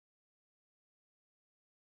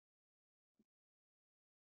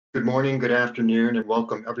Good morning, good afternoon, and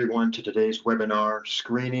welcome everyone to today's webinar,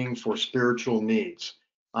 Screening for Spiritual Needs.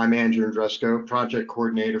 I'm Andrew Andresco, Project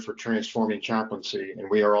Coordinator for Transforming Chaplaincy, and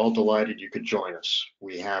we are all delighted you could join us.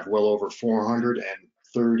 We have well over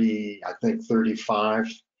 430, I think 35,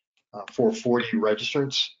 440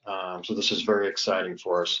 registrants, so this is very exciting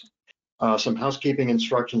for us. Some housekeeping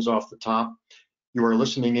instructions off the top. You are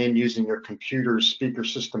listening in using your computer's speaker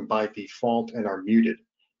system by default and are muted.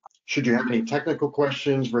 Should you have any technical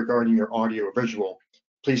questions regarding your audio or visual,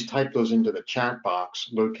 please type those into the chat box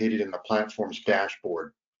located in the platform's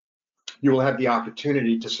dashboard. You will have the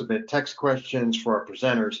opportunity to submit text questions for our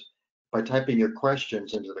presenters by typing your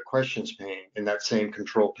questions into the questions pane in that same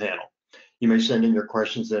control panel. You may send in your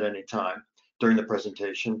questions at any time during the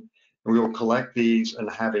presentation, and we will collect these and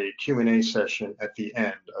have a Q&A session at the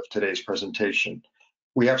end of today's presentation.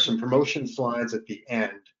 We have some promotion slides at the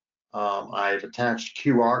end. I've attached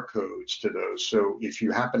QR codes to those, so if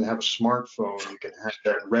you happen to have a smartphone, you can have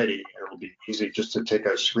that ready, and it'll be easy just to take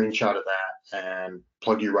a screenshot of that and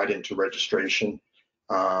plug you right into registration.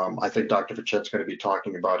 I think Dr. Fachet's going to be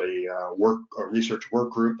talking about a research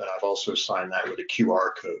work group, and I've also signed that with a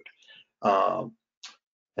QR code.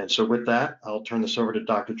 And so with that, I'll turn this over to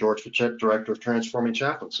Dr. George Fachet, Director of Transforming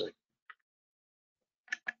Chaplaincy.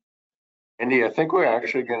 Andy, I think we're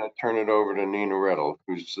actually going to turn it over to Nina Riddle,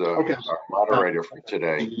 who's our moderator for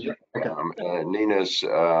today. Nina's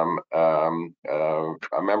a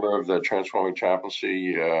member of the Transforming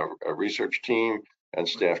Chaplaincy research team and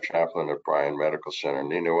staff chaplain at Bryan Medical Center.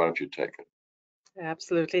 Nina, why don't you take it?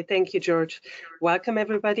 Absolutely. Thank you, George. Welcome,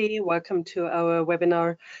 everybody. Welcome to our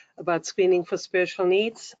webinar about screening for spiritual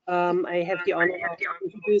needs. I have the honor of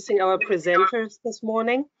introducing our presenters this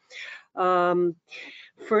morning.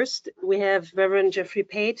 First, we have Reverend Jeffery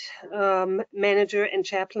Pate, manager and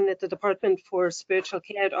chaplain at the Department for Spiritual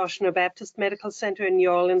Care at Ochsner Baptist Medical Center in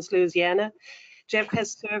New Orleans, Louisiana. Jeff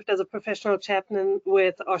has served as a professional chaplain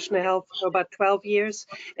with Ochsner Health for about 12 years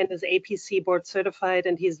and is APC board certified,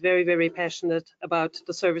 and he's very, very passionate about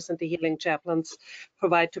the service and the healing chaplains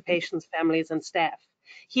provide to patients, families, and staff.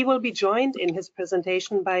 He will be joined in his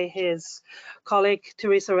presentation by his colleague,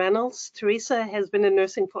 Teresa Reynolds. Teresa has been in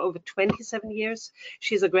nursing for over 27 years.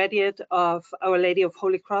 She's a graduate of Our Lady of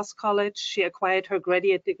Holy Cross College. She acquired her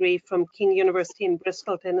graduate degree from King University in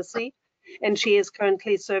Bristol, Tennessee, and she is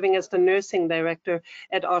currently serving as the nursing director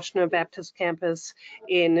at Ochsner Baptist Campus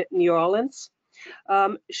in New Orleans.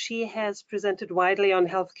 She has presented widely on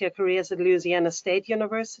healthcare careers at Louisiana State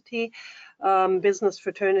University, business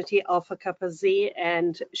fraternity Alpha Kappa Z,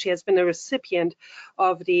 and she has been a recipient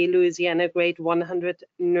of the Louisiana Grade 100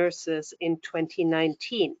 Nurses in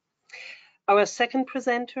 2019. Our second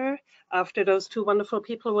presenter after those two wonderful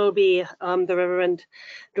people will be the Reverend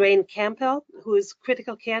Dwayne Campbell, who is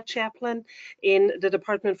critical care chaplain in the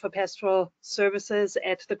Department for Pastoral Services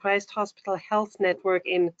at the Christ Hospital Health Network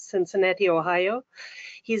in Cincinnati, Ohio.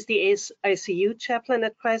 He's the ICU chaplain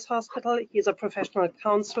at Christ Hospital. He's a professional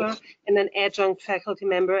counselor and an adjunct faculty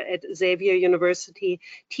member at Xavier University,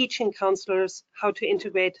 teaching counselors how to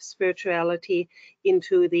integrate spirituality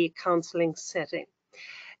into the counseling setting.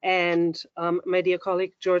 And my dear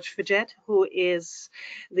colleague, George Fachet, who is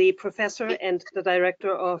the professor and the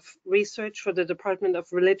director of research for the Department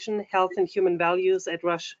of Religion, Health, and Human Values at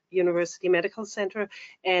Rush University Medical Center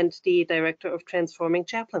and the director of Transforming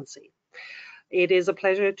Chaplaincy. It is a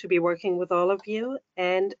pleasure to be working with all of you,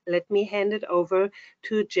 and let me hand it over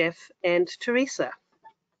to Jeff and Teresa.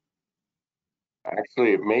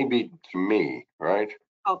 Actually, it may be to me, right?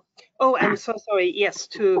 Oh, I'm so sorry. Yes,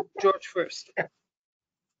 to George first.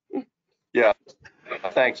 Yeah,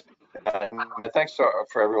 thanks. Thanks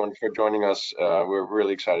for everyone for joining us. We're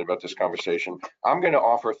really excited about this conversation. I'm going to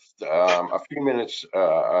offer a few minutes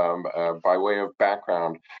by way of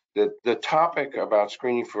background. The topic about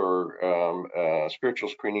screening for spiritual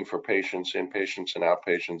screening for patients, inpatients and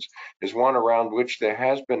outpatients is one around which there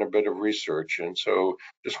has been a bit of research. And so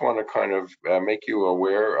just want to kind of make you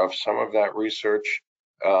aware of some of that research.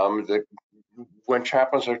 When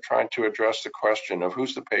chaplains are trying to address the question of who are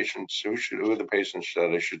the patients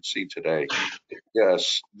that I should see today,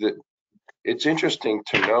 yes, it's interesting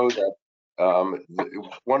to know that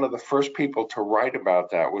one of the first people to write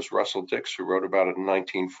about that was Russell Dix, who wrote about it in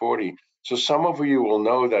 1940. So some of you will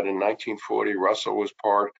know that in 1940, Russell was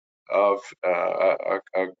part of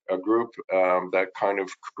a group that kind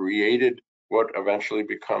of created what eventually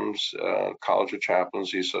becomes College of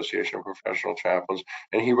Chaplains, the Association of Professional Chaplains,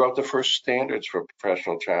 and he wrote the first standards for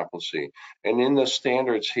professional chaplaincy. And in the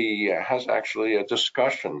standards, he has actually a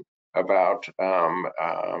discussion about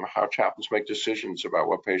how chaplains make decisions about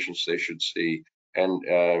what patients they should see. And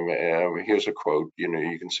here's a quote,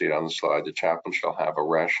 you can see it on the slide: the chaplain shall have a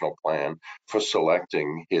rational plan for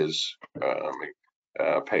selecting his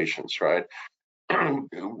patients, right?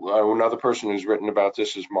 Another person who's written about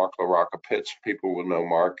this is Mark LaRocca Pitts. People will know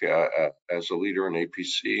Mark as a leader in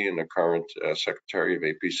APC and the current secretary of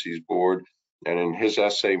APC's board. And in his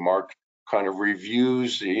essay, Mark kind of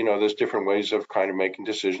reviews, there's different ways of kind of making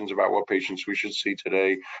decisions about what patients we should see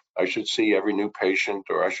today. I should see every new patient,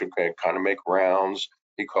 or I should kind of make rounds.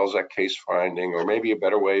 He calls that case finding, or maybe a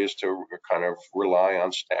better way is to kind of rely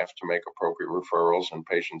on staff to make appropriate referrals, and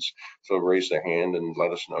patients to raise their hand and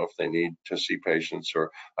let us know if they need to see patients.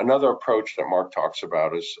 Or another approach that Mark talks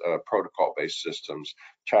about is protocol-based systems.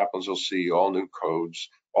 Chaplains will see all new codes,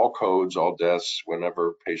 all deaths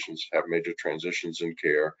whenever patients have major transitions in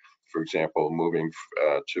care. For example, moving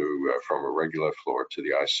from a regular floor to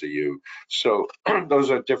the ICU. So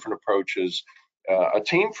those are different approaches. A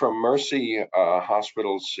team from Mercy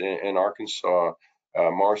Hospitals in Arkansas,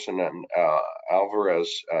 Morrison and Alvarez,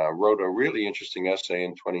 wrote a really interesting essay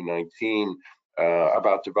in 2019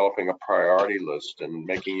 about developing a priority list and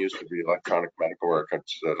making use of the electronic medical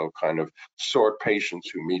records that'll kind of sort patients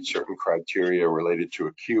who meet certain criteria related to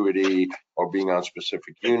acuity or being on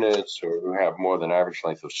specific units, or who have more than average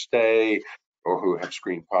length of stay, or who have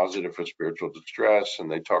screened positive for spiritual distress. And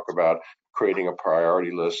they talk about creating a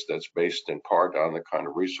priority list that's based in part on the kind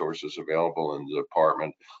of resources available in the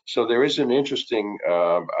department. So there is an interesting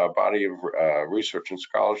body of research and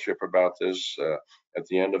scholarship about this at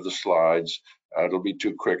the end of the slides. It'll be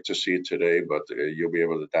too quick to see it today, but you'll be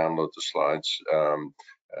able to download the slides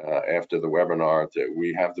after the webinar. That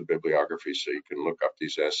we have the bibliography, so you can look up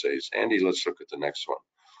these essays. Andy, let's look at the next one.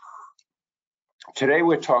 Today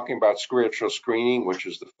we're talking about spiritual screening, which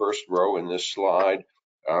is the first row in this slide.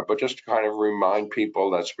 But just to kind of remind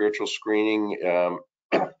people that spiritual screening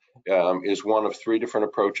is one of three different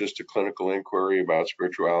approaches to clinical inquiry about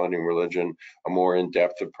spirituality and religion. A more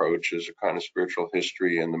in-depth approach is a kind of spiritual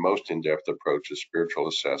history, and the most in-depth approach is spiritual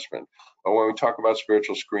assessment. But when we talk about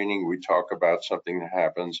spiritual screening, we talk about something that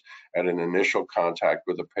happens at an initial contact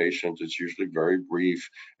with a patient. It's usually very brief.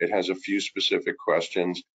 It has a few specific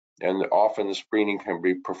questions, and often the screening can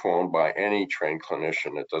be performed by any trained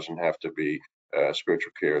clinician. It doesn't have to be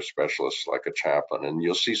spiritual care specialists like a chaplain. And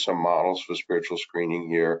you'll see some models for spiritual screening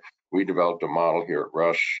here. We developed a model here at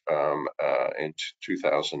Rush in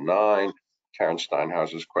 2009. Karen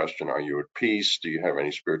Steinhauser's question, are you at peace? Do you have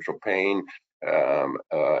any spiritual pain?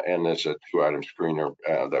 And there's a 2-item screener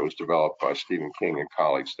that was developed by Stephen King and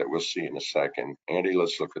colleagues that we'll see in a second. Andy,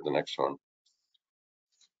 let's look at the next one.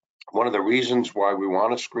 One of the reasons why we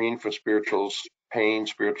want to screen for spiritual pain,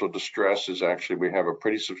 spiritual distress, is actually we have a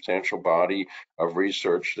pretty substantial body of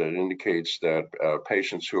research that indicates that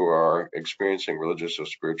patients who are experiencing religious or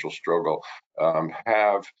spiritual struggle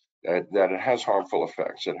that it has harmful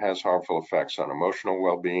effects. It has harmful effects on emotional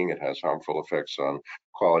well-being. It has harmful effects on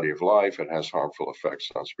quality of life. It has harmful effects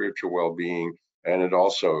on spiritual well-being. And it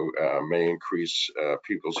also may increase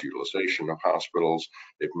people's utilization of hospitals.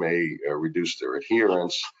 It may reduce their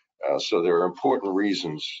adherence. So there are important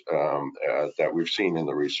reasons that we've seen in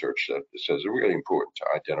the research that it says it's really important to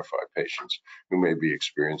identify patients who may be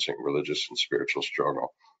experiencing religious and spiritual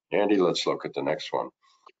struggle. Andy, let's look at the next one.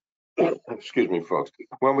 Excuse me, folks.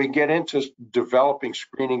 When we get into developing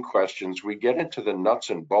screening questions, we get into the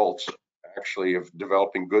nuts and bolts, actually, of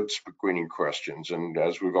developing good screening questions. And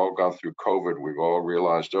as we've all gone through COVID, we've all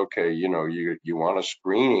realized, okay, you want a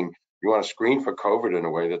screening. You want to screen for COVID in a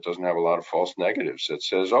way that doesn't have a lot of false negatives. That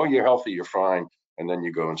says, oh, you're healthy, you're fine. And then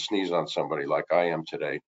you go and sneeze on somebody like I am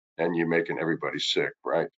today, and you're making everybody sick,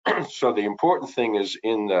 right? So the important thing is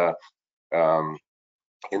in the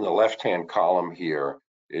left-hand column here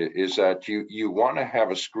is that you want to have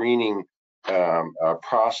a screening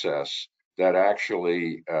process that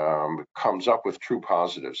actually comes up with true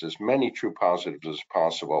positives, as many true positives as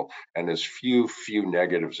possible, and as few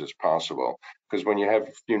negatives as possible. Because when you have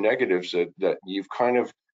few negatives, that you've kind of,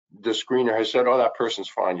 the screener has said, oh, that person's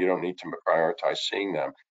fine, you don't need to prioritize seeing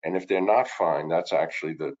them. And if they're not fine, that's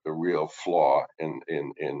actually the real flaw in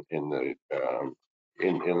the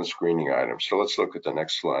screening item. So let's look at the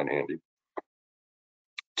next slide, Andy.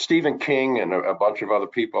 Stephen King and a bunch of other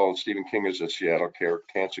people. Stephen King is at Seattle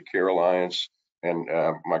Cancer Care Alliance, and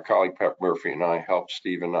my colleague Pep Murphy and I helped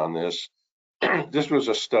Stephen on this. This was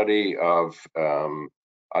a study of,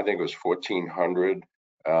 I think it was 1,400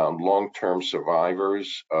 long-term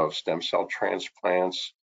survivors of stem cell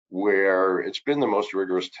transplants, where it's been the most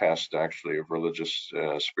rigorous test, actually, of religious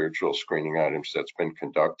spiritual screening items that's been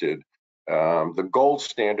conducted. The gold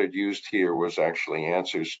standard used here was actually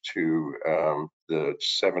answers to the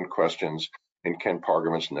 7 questions and Ken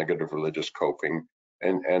Pargament's Negative Religious Coping.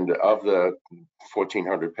 And of the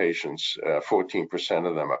 1,400 patients, 14%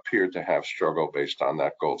 of them appeared to have struggle based on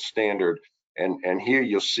that gold standard. And here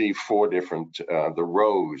you'll see four different, the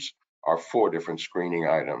rows are four different screening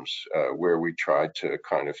items where we tried to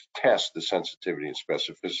kind of test the sensitivity and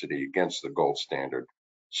specificity against the gold standard.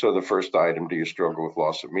 So the first item, do you struggle with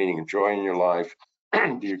loss of meaning and joy in your life?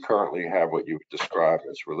 Do you currently have what you would describe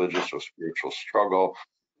as religious or spiritual struggle?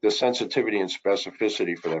 The sensitivity and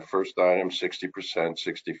specificity for that first item, 60%,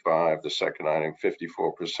 65. The second item,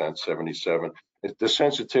 54%, 77. The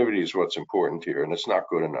sensitivity is what's important here, and it's not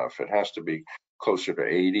good enough. It has to be closer to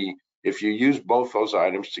 80. If you use both those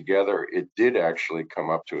items together, it did actually come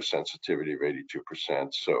up to a sensitivity of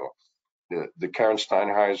 82%. So the Karen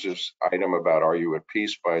Steinheiser's item about are you at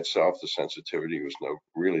peace by itself, the sensitivity was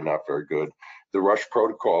really not very good. The Rush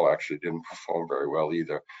protocol actually didn't perform very well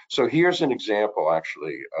either. So here's an example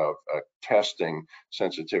actually of testing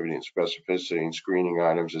sensitivity and specificity and screening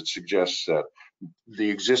items. It suggests that the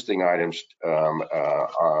existing items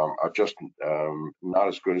are just not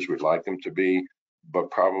as good as we'd like them to be,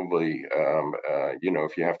 but probably,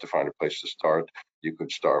 if you have to find a place to start, you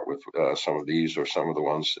could start with some of these or some of the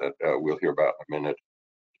ones that we'll hear about in a minute.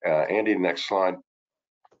 Andy, next slide.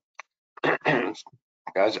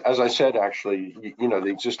 As I said, actually, the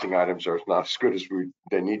existing items are not as good as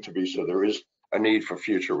they need to be, so there is a need for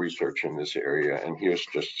future research in this area, and here's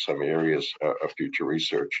just some areas of future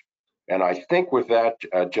research. And I think with that,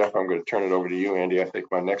 Jeff, I'm going to turn it over to you, Andy. I think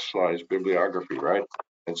my next slide is bibliography, right?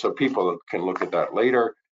 And so people can look at that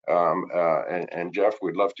later. And Jeff,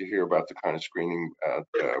 we'd love to hear about the kind of screening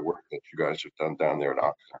work that you guys have done down there at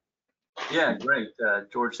Ochsner. Yeah, great.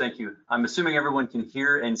 George, thank you. I'm assuming everyone can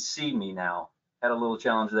hear and see me now. Had a little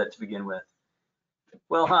challenge with that to begin with.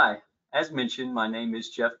 Well, hi. As mentioned, my name is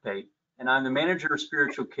Jeff Pate, and I'm the manager of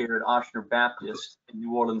spiritual care at Ochsner Baptist in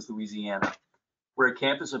New Orleans, Louisiana. We're a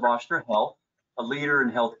campus of Ochsner Health, a leader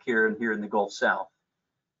in healthcare here in the Gulf South.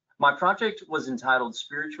 My project was entitled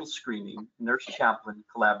Spiritual Screening, Nurse-Chaplain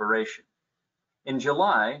Collaboration. In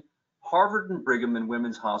July, Harvard and Brigham and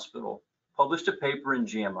Women's Hospital published a paper in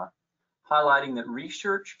JAMA highlighting that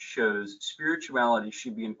research shows spirituality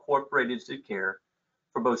should be incorporated into care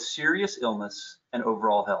for both serious illness and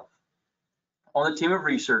overall health. On the team of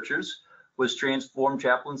researchers was Transforming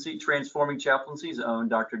Chaplaincy's own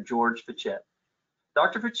Dr. George Fitchett.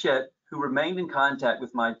 Dr. Fitchett, who remained in contact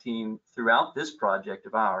with my team throughout this project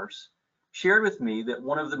of ours, shared with me that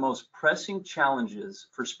one of the most pressing challenges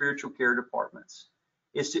for spiritual care departments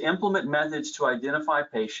is to implement methods to identify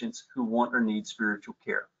patients who want or need spiritual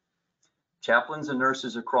care. Chaplains and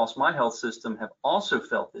nurses across my health system have also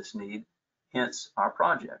felt this need, hence our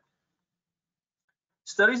project.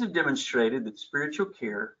 Studies have demonstrated that spiritual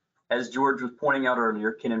care, as George was pointing out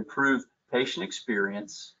earlier, can improve patient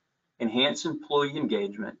experience, enhance employee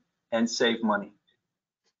engagement, and save money.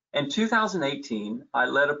 In 2018, I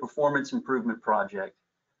led a performance improvement project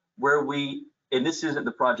where and this isn't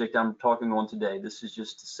the project I'm talking on today, this is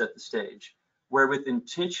just to set the stage, where with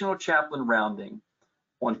intentional chaplain rounding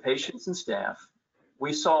on patients and staff,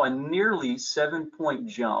 we saw a nearly 7-point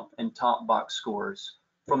jump in top box scores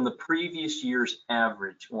from the previous year's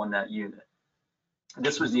average on that unit.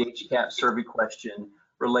 This was the HCAP survey question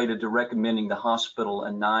related to recommending the hospital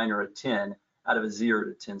a 9 or a 10 out of a 0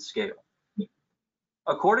 to 10 scale.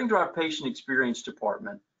 According to our patient experience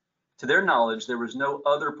department, to their knowledge, there was no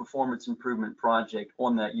other performance improvement project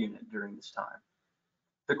on that unit during this time.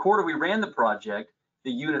 The quarter we ran the project,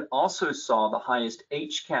 the unit also saw the highest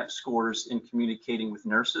HCAP scores in communicating with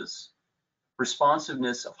nurses,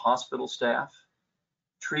 responsiveness of hospital staff,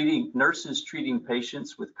 nurses treating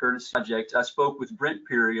patients with courtesy. Project, I spoke with Brent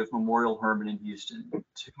Peary of Memorial Hermann in Houston,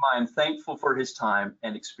 to whom I am thankful for his time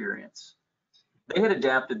and experience. They had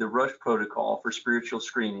adapted the Rush protocol for spiritual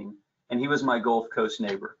screening, and he was my Gulf Coast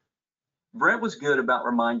neighbor. Brent was good about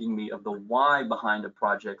reminding me of the why behind a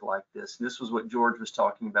project like this, and this was what George was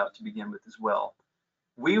talking about to begin with as well.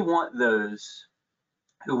 We want those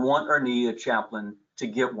who want or need a chaplain to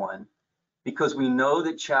get one because we know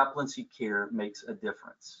that chaplaincy care makes a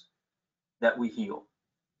difference, that we heal.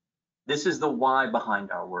 This is the why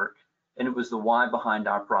behind our work, and it was the why behind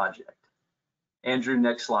our project. Andrew,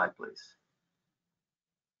 next slide, please.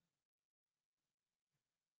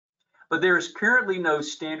 But there is currently no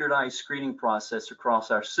standardized screening process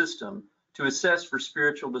across our system to assess for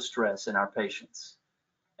spiritual distress in our patients.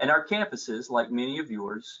 And our campuses, like many of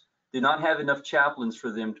yours, do not have enough chaplains for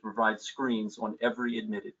them to provide screens on every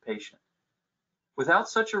admitted patient. Without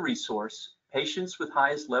such a resource, patients with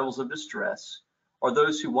highest levels of distress, or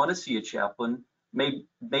those who want to see a chaplain, may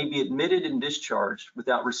be admitted and discharged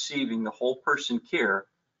without receiving the whole person care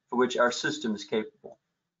for which our system is capable.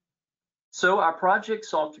 So our project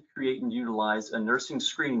sought to create and utilize a nursing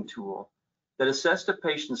screening tool that assessed a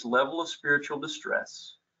patient's level of spiritual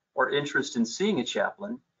distress or interest in seeing a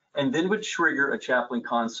chaplain, and then would trigger a chaplain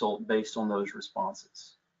consult based on those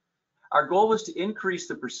responses. Our goal was to increase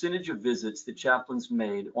the percentage of visits that chaplains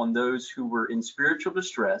made on those who were in spiritual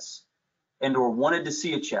distress and or wanted to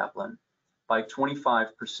see a chaplain by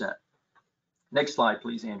 25%. Next slide,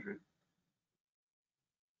 please, Andrew.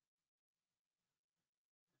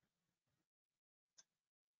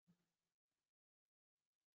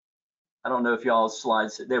 I don't know if y'all's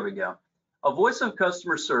slides, there we go. A voice of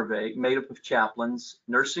customer survey made up of chaplains,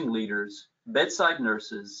 nursing leaders, bedside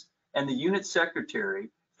nurses, and the unit secretary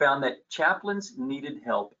found that chaplains needed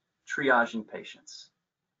help triaging patients,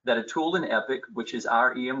 that a tool in Epic, which is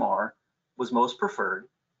our EMR, was most preferred,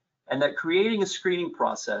 and that creating a screening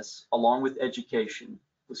process along with education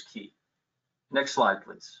was key. Next slide,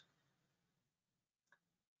 please.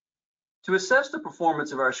 To assess the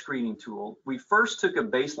performance of our screening tool, we first took a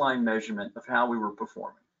baseline measurement of how we were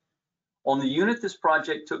performing. On the unit this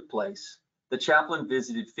project took place, the chaplain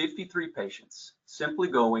visited 53 patients, simply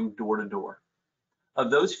going door to door.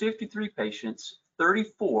 Of those 53 patients,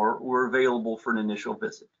 34 were available for an initial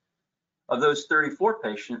visit. Of those 34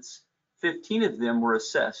 patients, 15 of them were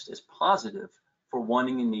assessed as positive for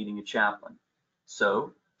wanting and needing a chaplain.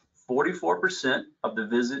 So 44% of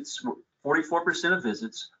visits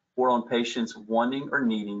were on patients wanting or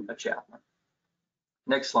needing a chaplain.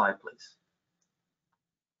 Next slide, please.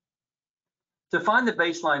 To find the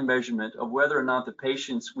baseline measurement of whether or not the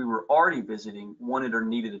patients we were already visiting wanted or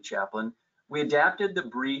needed a chaplain, we adapted the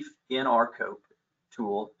brief NR-COPE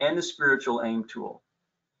tool and the spiritual AIM tool.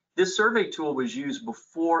 This survey tool was used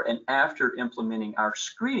before and after implementing our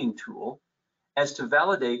screening tool as to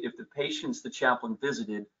validate if the patients the chaplain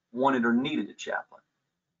visited wanted or needed a chaplain.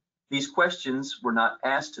 These questions were not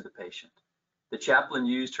asked to the patient. The chaplain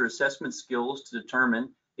used her assessment skills to determine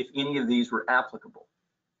if any of these were applicable.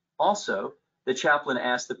 Also, the chaplain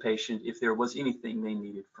asked the patient if there was anything they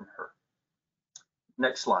needed from her.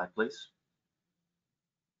 Next slide, please.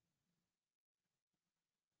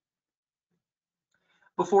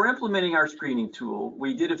 Before implementing our screening tool,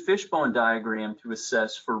 we did a fishbone diagram to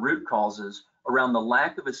assess for root causes around the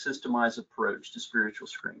lack of a systemized approach to spiritual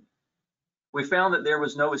screening. We found that there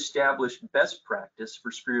was no established best practice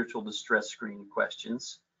for spiritual distress screening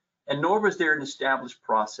questions, and nor was there an established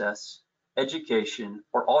process, education,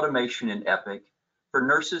 or automation in Epic for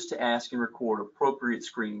nurses to ask and record appropriate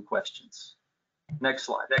screening questions. Next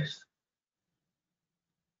slide.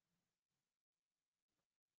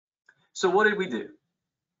 So what did we do?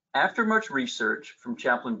 After much research from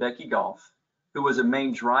Chaplain Becky Goff, who was a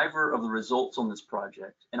main driver of the results on this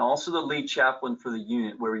project, and also the lead chaplain for the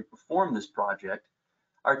unit where we performed this project,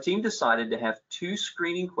 our team decided to have 2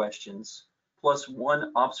 screening questions plus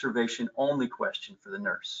 1 observation-only question for the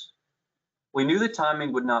nurse. We knew the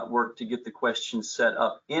timing would not work to get the questions set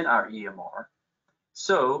up in our EMR,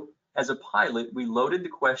 so as a pilot, we loaded the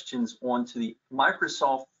questions onto the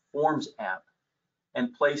Microsoft Forms app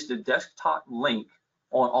and placed a desktop link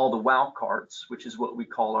on all the WOW carts, which is what we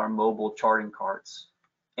call our mobile charting carts,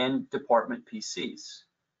 and department PCs.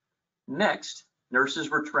 Next, nurses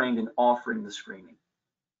were trained in offering the screening.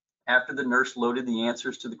 After the nurse loaded the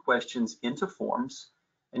answers to the questions into forms,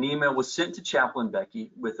 an email was sent to Chaplain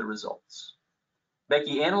Becky with the results.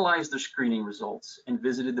 Becky analyzed the screening results and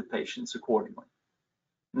visited the patients accordingly.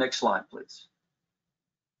 Next slide, please.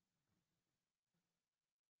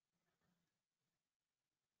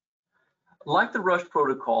 Like the RUSH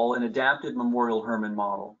protocol and adapted Memorial Hermann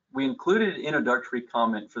model, we included an introductory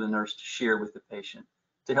comment for the nurse to share with the patient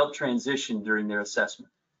to help transition during their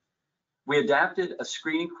assessment. We adapted a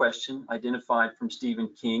screening question identified from Stephen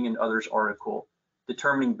King and others' article,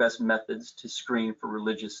 Determining Best Methods to Screen for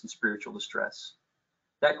Religious and Spiritual Distress.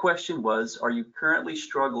 That question was, are you currently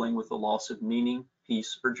struggling with the loss of meaning,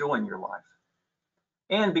 peace, or joy in your life?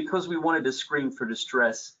 And because we wanted to screen for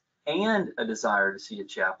distress and a desire to see a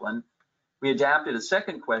chaplain, we adapted a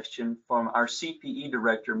second question from our CPE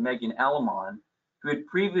director, Megan Alamon, who had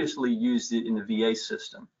previously used it in the VA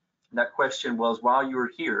system. That question was, while you are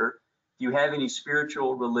here, do you have any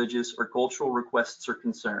spiritual, religious, or cultural requests or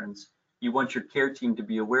concerns you want your care team to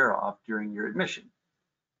be aware of during your admission?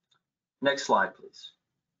 Next slide, please.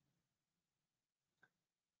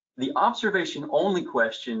 The observation-only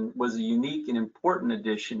question was a unique and important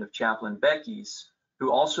addition of Chaplain Becky's,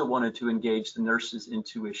 who also wanted to engage the nurse's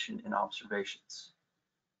intuition and observations.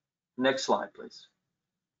 Next slide, please.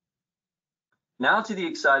 Now to the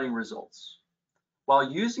exciting results.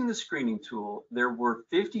 While using the screening tool, there were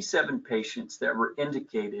 57 patients that were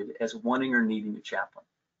indicated as wanting or needing a chaplain.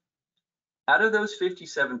 Out of those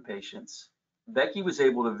 57 patients, Becky was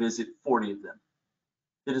able to visit 40 of them.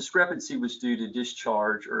 The discrepancy was due to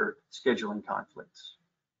discharge or scheduling conflicts.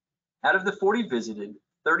 Out of the 40 visited,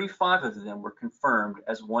 35 of them were confirmed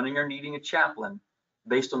as wanting or needing a chaplain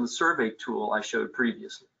based on the survey tool I showed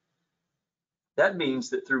previously. That means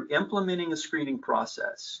that through implementing a screening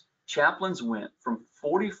process, chaplains went from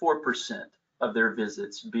 44% of their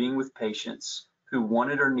visits being with patients who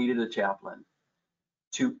wanted or needed a chaplain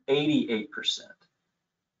to 88%.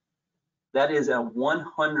 That is a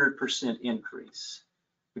 100% increase,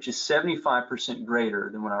 which is 75% greater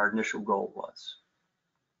than what our initial goal was.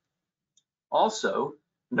 Also,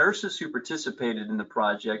 nurses who participated in the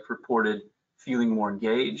project reported feeling more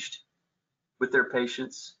engaged with their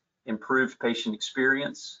patients, improved patient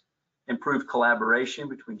experience, improved collaboration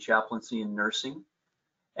between chaplaincy and nursing,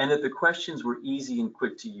 and that the questions were easy and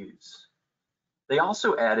quick to use. They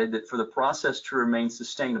also added that for the process to remain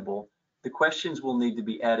sustainable, the questions will need to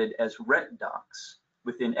be added as rec docs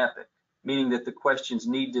within Epic, meaning that the questions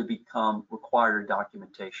need to become required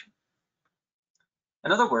documentation.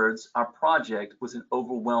 In other words, our project was an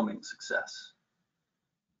overwhelming success.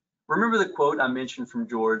 Remember the quote I mentioned from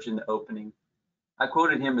George in the opening? I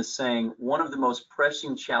quoted him as saying, one of the most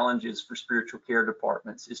pressing challenges for spiritual care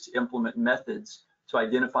departments is to implement methods to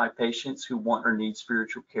identify patients who want or need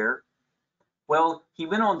spiritual care. Well, he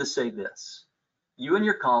went on to say this: you and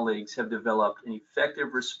your colleagues have developed an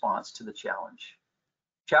effective response to the challenge.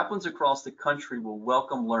 Chaplains across the country will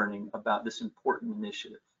welcome learning about this important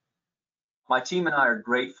initiative. My team and I are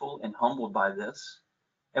grateful and humbled by this,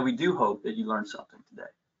 and we do hope that you learned something today.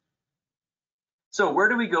 So where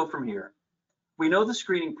do we go from here? We know the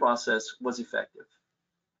screening process was effective.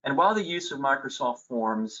 And while the use of Microsoft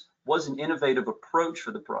Forms was an innovative approach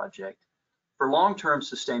for the project, for long-term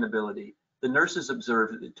sustainability, the nurses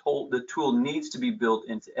observed that the tool needs to be built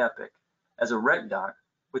into Epic as a rec doc,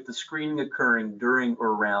 with the screening occurring during or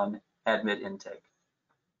around admit intake.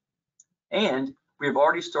 And we have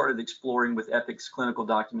already started exploring with Epic's clinical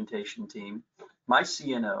documentation team, my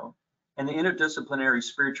CNO, and the Interdisciplinary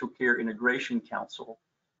Spiritual Care Integration Council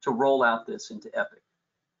to roll out this into Epic.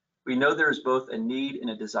 We know there is both a need and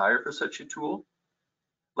a desire for such a tool.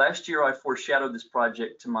 Last year, I foreshadowed this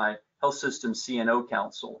project to my Health System CNO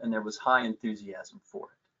Council, and there was high enthusiasm for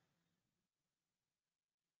it.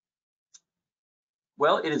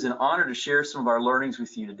 Well, it is an honor to share some of our learnings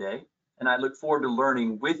with you today, and I look forward to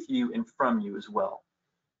learning with you and from you as well.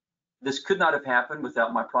 This could not have happened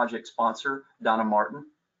without my project sponsor, Donna Martin,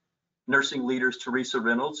 nursing leaders Teresa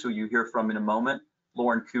Reynolds, who you hear from in a moment,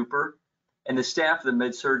 Lauren Cooper, and the staff of the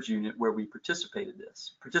Med-Surg unit where we participated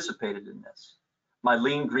in this. My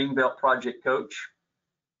Lean Greenbelt project coach,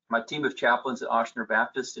 my team of chaplains at Ochsner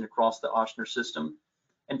Baptist and across the Ochsner system,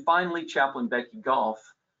 and finally, Chaplain Becky Goff,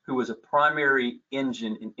 who was a primary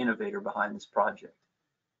engine and innovator behind this project.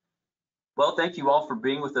 Well, thank you all for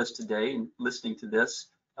being with us today and listening to this.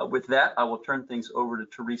 With that, I will turn things over to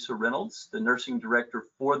Teresa Reynolds, the nursing director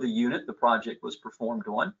for the unit the project was performed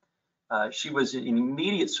on. She was an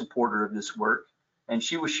immediate supporter of this work, and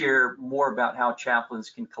she will share more about how chaplains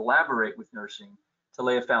can collaborate with nursing to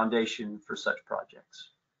lay a foundation for such projects.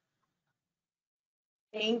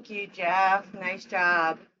 Thank you, Jeff. Nice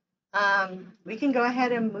job. We can go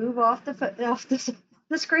ahead and move off the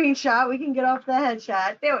screenshot. We can get off the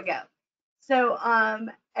headshot. There we go. So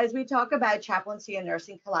as we talk about chaplaincy and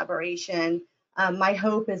nursing collaboration, my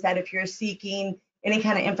hope is that if you're seeking any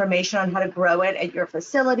kind of information on how to grow it at your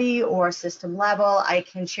facility or system level, I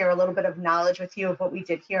can share a little bit of knowledge with you of what we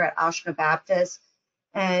did here at Ochsner Baptist.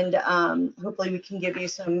 And hopefully we can give you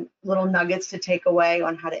some little nuggets to take away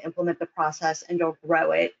on how to implement the process and to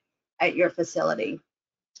grow it at your facility.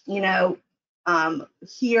 You know,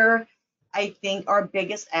 here, I think our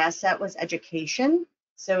biggest asset was education.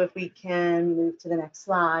 So if we can move to the next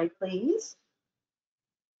slide, please.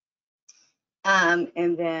 And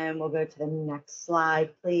then we'll go to the next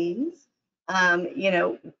slide, please. You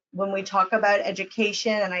know, when we talk about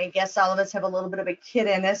education, and I guess all of us have a little bit of a kid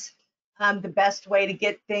in us, the best way to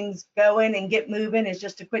get things going and get moving is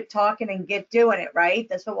just to quit talking and get doing it, right?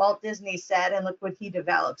 That's what Walt Disney said, and look what he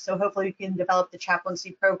developed. So hopefully we can develop the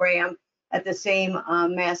chaplaincy program at the same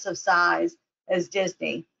massive size as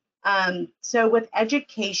Disney. So with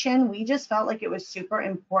education, we just felt like it was super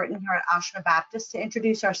important here at Ochsner Baptist to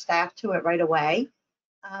introduce our staff to it right away.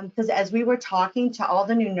 Because as we were talking to all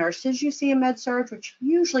the new nurses you see in Med-Surg, which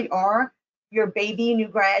usually are your baby new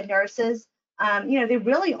grad nurses, you know, they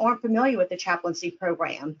really aren't familiar with the chaplaincy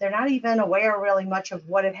program. They're not even aware really much of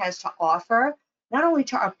what it has to offer, not only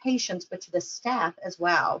to our patients, but to the staff as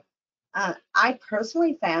well. I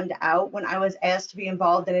personally found out when I was asked to be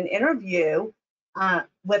involved in an interview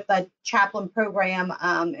with the chaplain program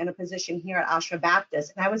in a position here at Ochsner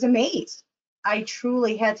Baptist, and I was amazed. I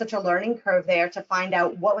truly had such a learning curve there to find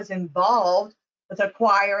out what was involved with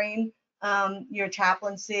acquiring your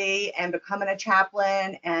chaplaincy and becoming a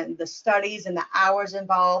chaplain, and the studies and the hours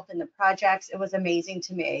involved and the projects. It was amazing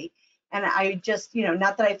to me. And I just,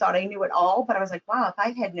 not that I thought I knew it all, but I was like, wow, if I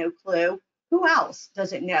had no clue, who else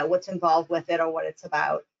doesn't know what's involved with it or what it's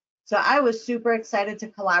about? So I was super excited to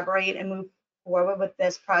collaborate and move forward with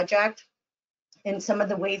this project. And some of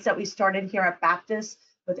the ways that we started here at Baptist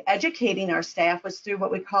with educating our staff was through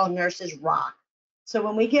what we call Nurses Rock. So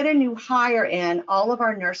when we get a new hire in, all of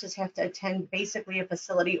our nurses have to attend basically a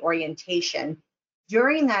facility orientation.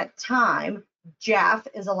 During that time, Jeff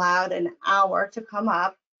is allowed an hour to come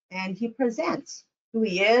up and he presents who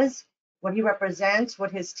he is, what he represents,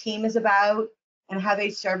 what his team is about, and how they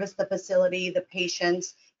service the facility, the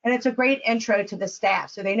patients. And it's a great intro to the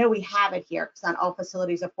staff, so they know we have it here, because not all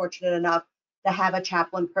facilities are fortunate enough to have a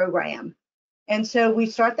chaplain program. And so we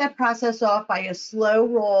start that process off by a slow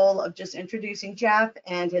roll of just introducing Jeff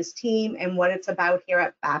and his team and what it's about here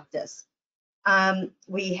at Baptist.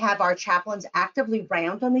 We have our chaplains actively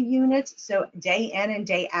round on the unit. So day in and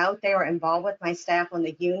day out, they are involved with my staff on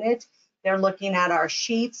the unit. They're looking at our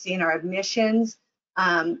sheets, seeing our admissions,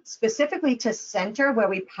 specifically to center where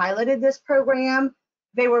we piloted this program.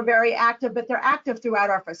 They were very active, but they're active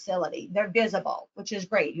throughout our facility. They're visible, which is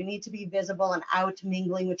great. You need to be visible and out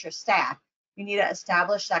mingling with your staff. You need to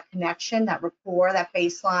establish that connection, that rapport, that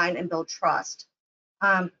baseline, and build trust.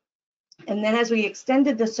 And then as we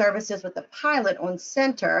extended the services with the pilot on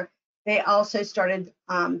center, they also started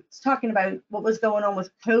talking about what was going on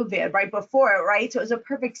with COVID right before it, right? So it was a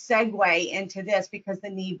perfect segue into this because the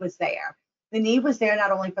need was there. The need was there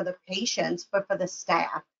not only for the patients, but for the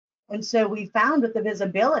staff. And so we found with the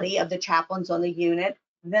visibility of the chaplains on the unit,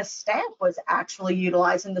 the staff was actually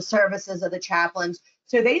utilizing the services of the chaplains.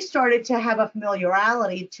 So they started to have a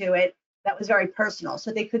familiarity to it that was very personal.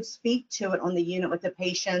 So they could speak to it on the unit with the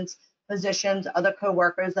patients, physicians, other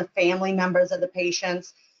coworkers, the family members of the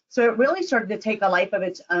patients. So it really started to take a life of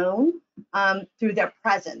its own through their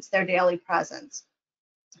presence, their daily presence.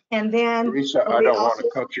 And then Teresa, I don't want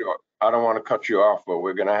to cut you off, but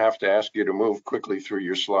we're going to have to ask you to move quickly through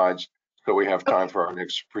your slides so we have time for our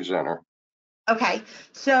next presenter. Okay,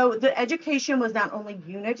 so the education was not only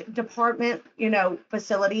unit department,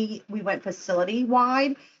 facility, we went facility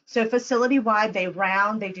wide. So facility wide, they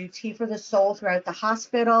round, they do tea for the soul throughout the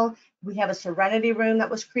hospital. We have a serenity room that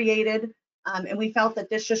was created. And we felt that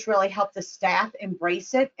this just really helped the staff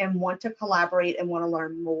embrace it and want to collaborate and want to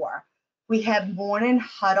learn more. We have morning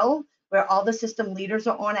huddle where all the system leaders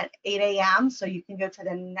are on at 8 a.m. So you can go to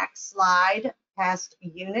the next slide past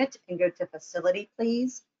unit and go to facility,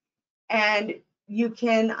 please. And you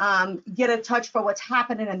can get a touch for what's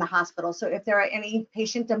happening in the hospital. So if there are any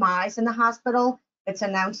patient demise in the hospital, it's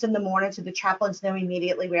announced in the morning so the chaplains know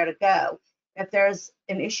immediately where to go. If there's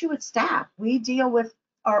an issue with staff, we deal with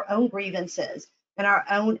our own grievances and our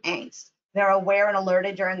own angst. They're aware and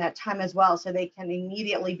alerted during that time as well, so they can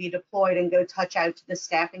immediately be deployed and go touch out to the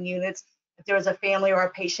staffing units. If there was a family or a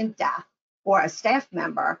patient death or a staff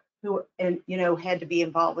member who had to be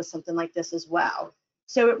involved with something like this as well.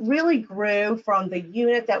 So it really grew from the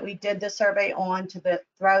unit that we did the survey on to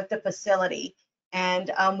throughout the facility.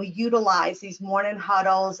 And we utilize these morning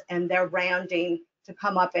huddles and their rounding to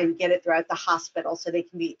come up and get it throughout the hospital so they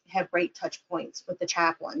can have great touch points with the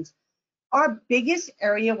chaplains. Our biggest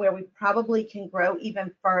area where we probably can grow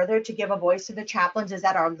even further to give a voice to the chaplains is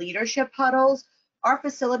at our leadership huddles. Our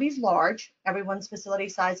facility is large. Everyone's facility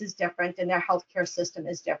size is different and their healthcare system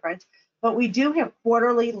is different. But we do have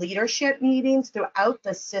quarterly leadership meetings throughout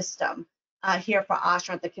the system here for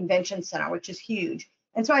Ochsner at the Convention Center, which is huge.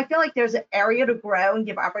 And so I feel like there's an area to grow and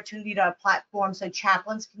give opportunity to a platform so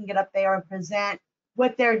chaplains can get up there and present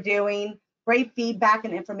what they're doing, great feedback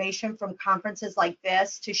and information from conferences like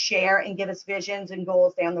this to share and give us visions and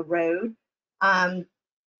goals down the road.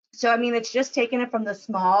 So, I mean, it's just taking it from the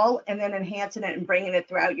small and then enhancing it and bringing it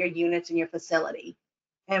throughout your units and your facility.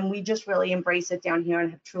 And we just really embrace it down here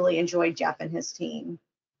and have truly enjoyed Jeff and his team.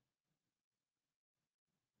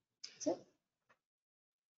 That's it.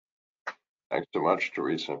 Thanks so much,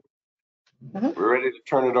 Teresa. Mm-hmm. We're ready to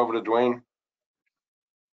turn it over to Dwayne.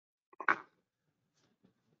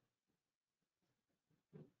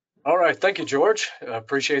 All right, thank you, George.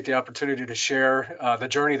 Appreciate the opportunity to share the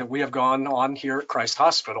journey that we have gone on here at Christ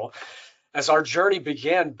Hospital. As our journey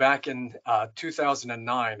began back in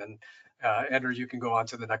 2009, and Andrew, you can go on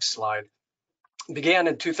to the next slide. began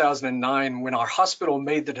in 2009 when our hospital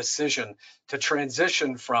made the decision to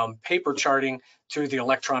transition from paper charting to the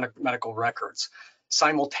electronic medical records.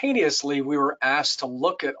 Simultaneously, we were asked to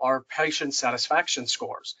look at our patient satisfaction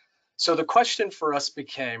scores. So the question for us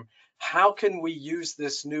became, how can we use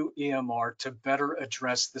this new EMR to better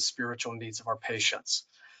address the spiritual needs of our patients?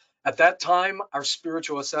 At that time, our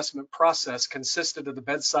spiritual assessment process consisted of the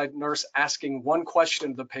bedside nurse asking one question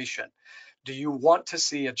to the patient: do you want to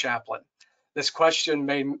see a chaplain? This question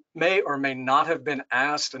may or may not have been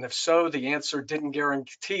asked, and if so, the answer didn't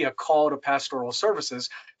guarantee a call to pastoral services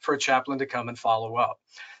for a chaplain to come and follow up.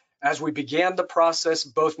 As we began the process,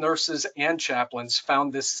 both nurses and chaplains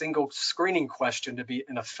found this single screening question to be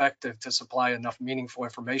ineffective to supply enough meaningful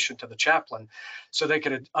information to the chaplain so they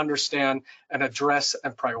could understand and address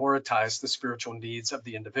and prioritize the spiritual needs of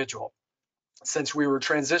the individual. Since we were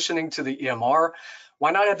transitioning to the EMR,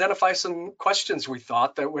 why not identify some questions we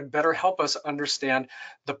thought that would better help us understand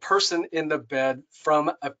the person in the bed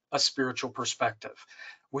from a spiritual perspective?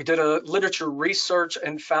 We did a literature research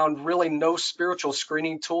and found really no spiritual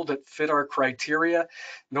screening tool that fit our criteria,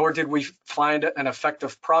 nor did we find an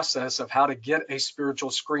effective process of how to get a spiritual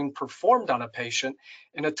screen performed on a patient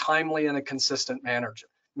in a timely and a consistent manner.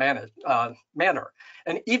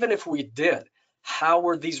 And even if we did, how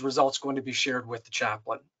were these results going to be shared with the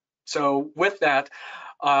chaplain? So with that,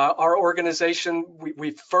 our organization,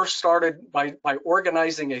 we first started by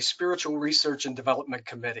organizing a spiritual research and development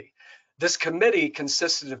committee. This committee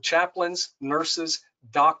consisted of chaplains, nurses,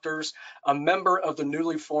 doctors, a member of the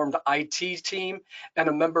newly formed IT team, and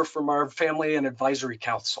a member from our family and advisory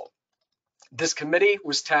council. This committee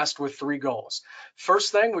was tasked with 3 goals.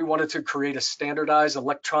 First thing, we wanted to create a standardized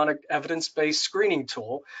electronic evidence-based screening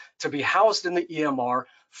tool to be housed in the EMR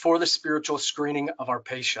for the spiritual screening of our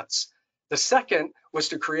patients. The second was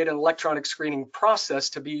to create an electronic screening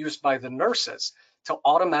process to be used by the nurses to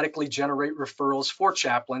automatically generate referrals for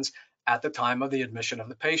chaplains at the time of the admission of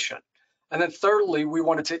the patient. And then thirdly, we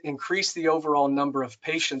wanted to increase the overall number of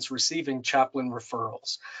patients receiving chaplain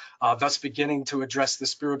referrals, thus beginning to address the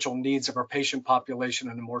spiritual needs of our patient population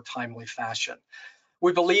in a more timely fashion.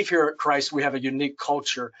 We believe here at Christ we have a unique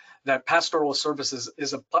culture that pastoral services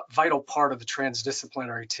is a vital part of the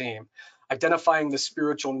transdisciplinary team. Identifying the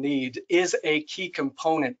spiritual need is a key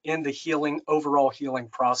component in the overall healing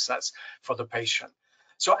process for the patient.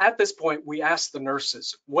 So at this point, we asked the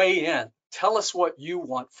nurses, weigh in, tell us what you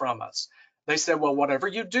want from us. They said, well, whatever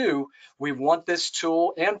you do, we want this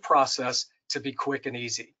tool and process to be quick and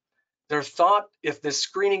easy. Their thought, if the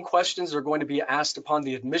screening questions are going to be asked upon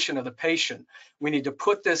the admission of the patient, we need to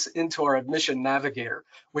put this into our admission navigator,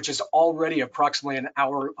 which is already approximately an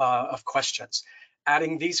hour of questions.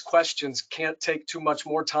 Adding these questions can't take too much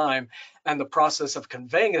more time, and the process of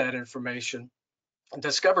conveying that information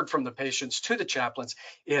discovered from the patients to the chaplains,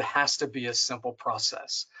 it has to be a simple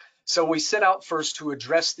process. So we set out first to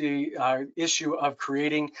address the issue of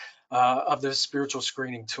creating of the spiritual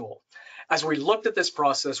screening tool. As we looked at this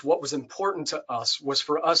process, what was important to us was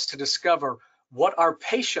for us to discover what our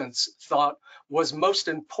patients thought was most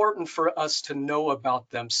important for us to know about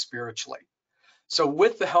them spiritually. So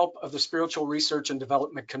with the help of the Spiritual Research and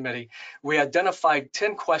Development Committee, we identified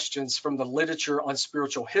 10 questions from the literature on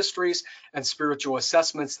spiritual histories and spiritual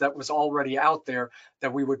assessments that was already out there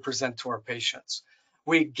that we would present to our patients.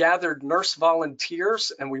 We gathered nurse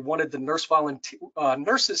volunteers, and we wanted the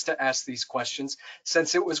nurses to ask these questions,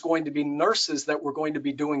 since it was going to be nurses that were going to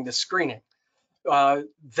be doing the screening.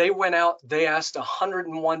 They went out, they asked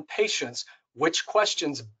 101 patients which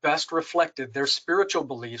questions best reflected their spiritual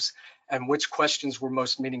beliefs and which questions were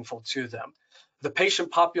most meaningful to them. The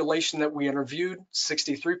patient population that we interviewed,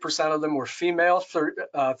 63% of them were female,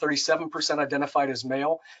 37% identified as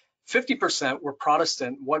male, 50% were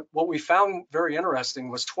Protestant. What we found very interesting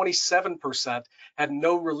was 27% had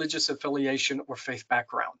no religious affiliation or faith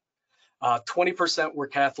background. 20% were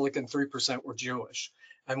Catholic and 3% were Jewish.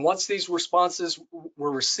 And once these responses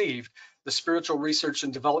were received, the Spiritual Research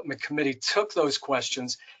and Development Committee took those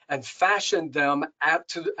questions and fashioned them at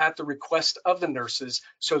the request of the nurses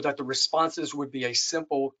so that the responses would be a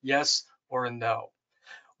simple yes or a no.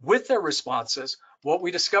 With their responses, what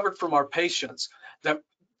we discovered from our patients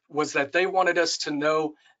was that they wanted us to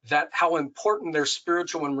know that how important their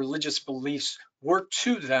spiritual and religious beliefs were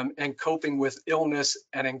to them in coping with illness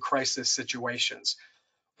and in crisis situations.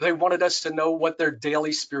 They wanted us to know what their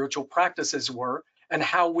daily spiritual practices were and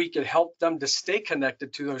how we could help them to stay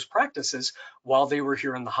connected to those practices while they were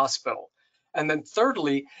here in the hospital. And then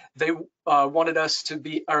thirdly, they wanted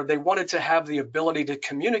to have the ability to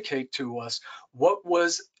communicate to us what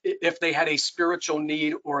was, if they had a spiritual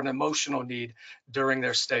need or an emotional need during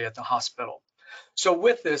their stay at the hospital. So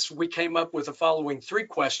with this, we came up with the following 3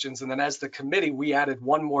 questions, and then as the committee, we added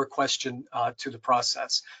 1 more question to the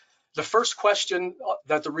process. The first question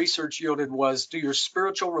that the research yielded was, do your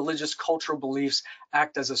spiritual, religious, cultural beliefs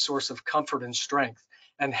act as a source of comfort and strength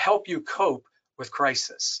and help you cope with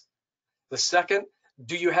crisis? The second,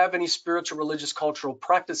 do you have any spiritual, religious, cultural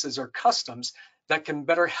practices or customs that can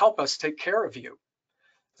better help us take care of you?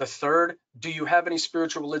 The third, do you have any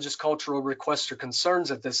spiritual, religious, cultural requests or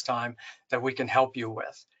concerns at this time that we can help you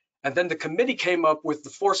with? And then the committee came up with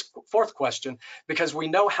the fourth question, because we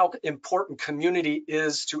know how important community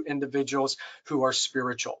is to individuals who are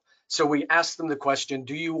spiritual. So we asked them the question,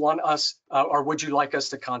 do you want us, or would you like us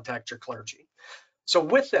to contact your clergy? So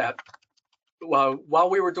with that, while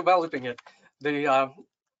we were developing it,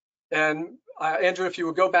 Andrew, if you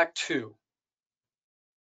would go back to,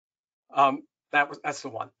 that's the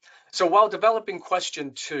one. So while developing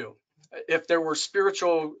question 2, if there were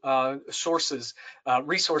spiritual sources,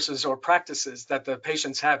 resources or practices that the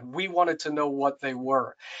patients had, we wanted to know what they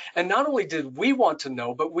were. And not only did we want to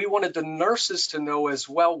know, but we wanted the nurses to know as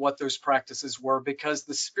well what those practices were, because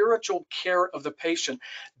the spiritual care of the patient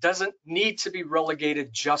doesn't need to be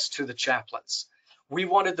relegated just to the chaplains. We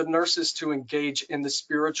wanted the nurses to engage in the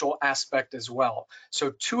spiritual aspect as well.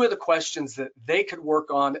 So 2 of the questions that they could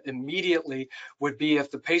work on immediately would be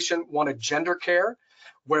if the patient wanted gender care,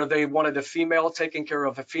 where they wanted a female taking care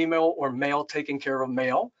of a female or male taking care of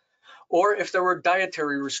male, or if there were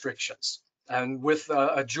dietary restrictions. And with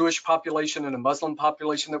a Jewish population and a Muslim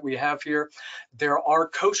population that we have here, there are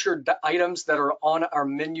kosher items that are on our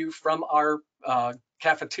menu from our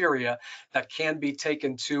cafeteria that can be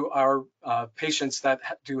taken to our patients that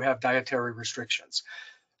do have dietary restrictions.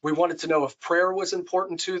 We wanted to know if prayer was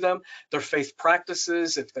important to them, their faith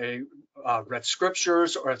practices, if they read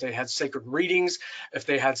scriptures, or if they had sacred readings, if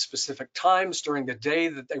they had specific times during the day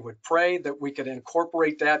that they would pray, that we could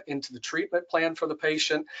incorporate that into the treatment plan for the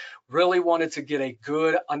patient. Really wanted to get a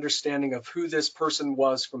good understanding of who this person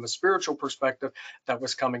was from a spiritual perspective that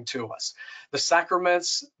was coming to us. The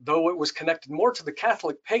sacraments, though it was connected more to the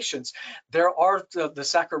Catholic patients, there are the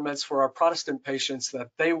sacraments for our Protestant patients that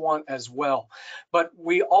they want as well. But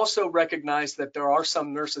we also recognize that there are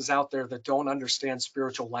some nurses out there that don't understand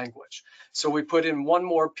spiritual language. So we put in 1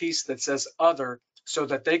 more piece that says other, so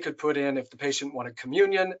that they could put in if the patient wanted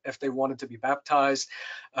communion, if they wanted to be baptized,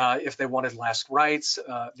 if they wanted last rites,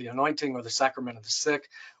 the anointing or the sacrament of the sick,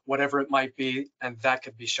 whatever it might be, and that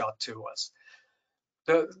could be shot to us.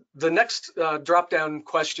 The next drop-down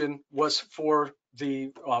question was for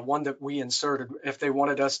the one that we inserted, if they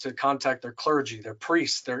wanted us to contact their clergy, their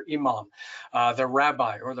priest, their imam, their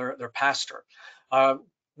rabbi, or their pastor.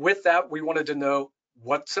 With that, we wanted to know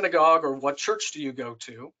what synagogue or what church do you go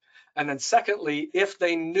to? And then secondly, if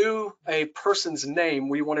they knew a person's name,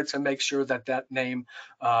 we wanted to make sure that that name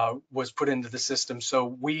was put into the system so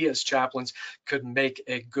we as chaplains could make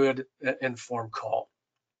a good informed call.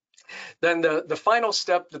 Then the final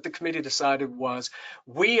step that the committee decided was,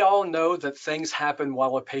 we all know that things happen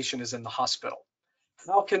while a patient is in the hospital.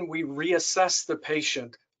 How can we reassess the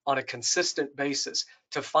patient on a consistent basis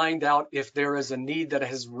to find out if there is a need that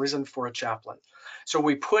has risen for a chaplain? So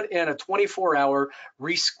we put in a 24-hour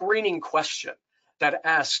rescreening question that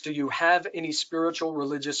asks, do you have any spiritual,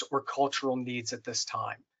 religious, or cultural needs at this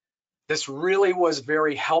time? This really was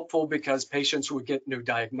very helpful because patients would get new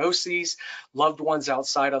diagnoses, loved ones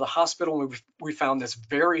outside of the hospital. We found this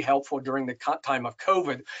very helpful during the time of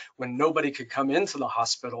COVID when nobody could come into the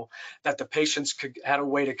hospital, that the patients had a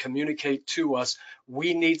way to communicate to us,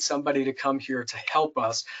 we need somebody to come here to help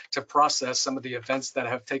us to process some of the events that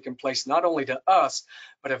have taken place, not only to us,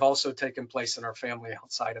 but have also taken place in our family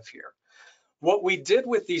outside of here. What we did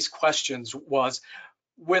with these questions was,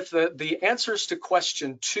 with the answers to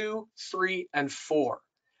question 2, 3, and 4,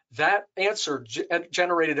 that answer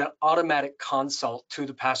generated an automatic consult to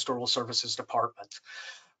the pastoral services department.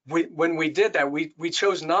 When we did that, we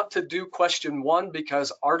chose not to do question 1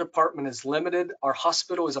 because our department is limited. Our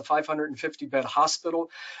hospital is a 550-bed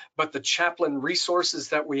hospital, but the chaplain resources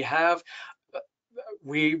that we have,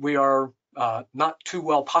 we are not too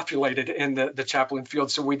well populated in the chaplain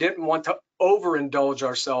field, so we didn't want to overindulge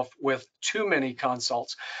ourselves with too many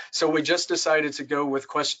consults. So we just decided to go with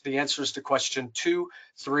the answers to question 2,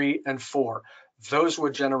 3, and 4. Those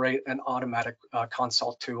would generate an automatic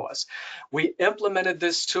consult to us. We implemented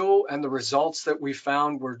this tool, and the results that we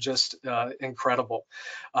found were just incredible.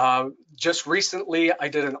 Just recently, I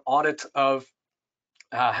did an audit of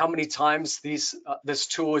how many times this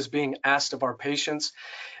tool is being asked of our patients.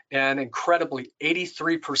 And incredibly,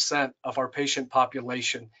 83% of our patient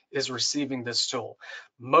population is receiving this tool.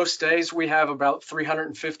 Most days we have about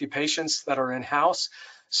 350 patients that are in-house.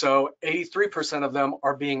 So 83% of them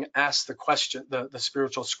are being asked the question, the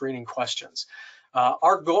spiritual screening questions.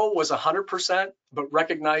 Our goal was 100%, but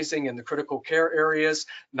recognizing in the critical care areas,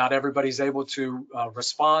 not everybody's able to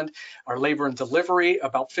respond. Our labor and delivery,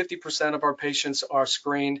 about 50% of our patients are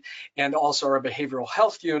screened, and also our behavioral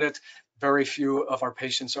health unit, very few of our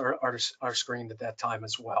patients are screened at that time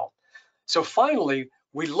as well. So finally,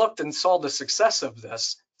 we looked and saw the success of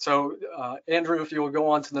this. So Andrew, if you will go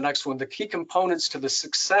on to the next one, the key components to the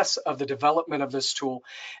success of the development of this tool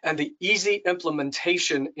and the easy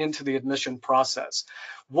implementation into the admission process.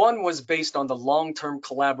 One was based on the long-term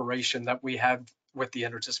collaboration that we had with the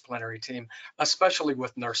interdisciplinary team, especially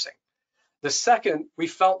with nursing. The second, we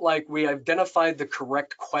felt like we identified the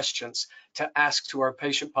correct questions to ask to our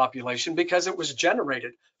patient population because it was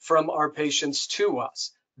generated from our patients to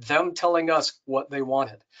us, them telling us what they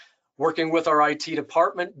wanted. Working with our IT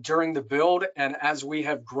department during the build, and as we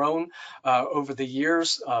have grown over the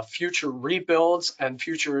years, future rebuilds and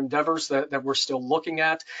future endeavors that we're still looking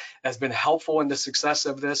at has been helpful in the success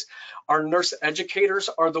of this. Our nurse educators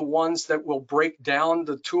are the ones that will break down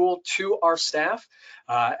the tool to our staff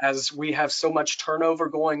as we have so much turnover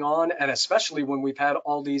going on, and especially when we've had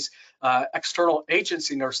all these external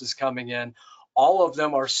agency nurses coming in, all of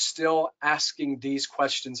them are still asking these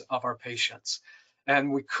questions of our patients.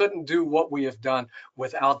 And we couldn't do what we have done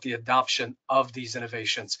without the adoption of these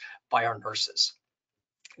innovations by our nurses.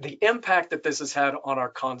 The impact that this has had on our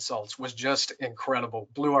consults was just incredible,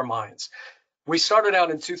 blew our minds. We started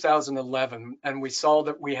out in 2011 and we saw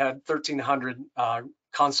that we had 1,300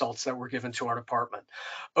 consults that were given to our department.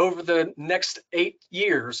 Over the next 8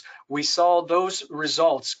 years, we saw those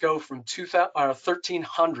results go from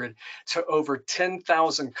 1,300 to over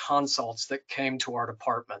 10,000 consults that came to our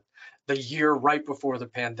department the year right before the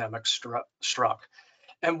pandemic struck.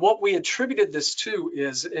 And what we attributed this to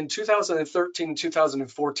is in 2013,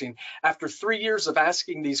 2014, after 3 years of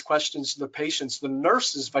asking these questions to the patients, the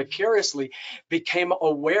nurses vicariously became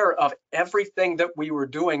aware of everything that we were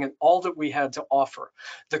doing and all that we had to offer.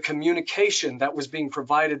 The communication that was being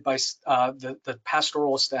provided by the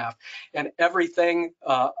pastoral staff and everything,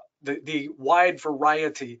 the wide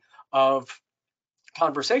variety of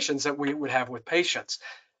conversations that we would have with patients.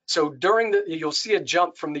 So during you'll see a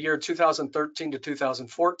jump from the year 2013 to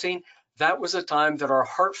 2014. That was a time that our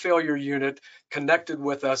heart failure unit connected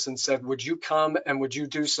with us and said, would you come and would you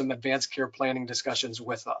do some advanced care planning discussions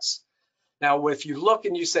with us? Now, if you look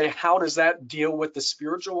and you say, how does that deal with the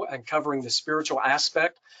spiritual and covering the spiritual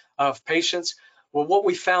aspect of patients? Well, what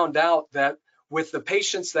we found out that with the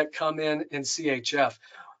patients that come in CHF,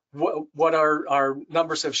 what our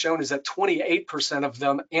numbers have shown is that 28% of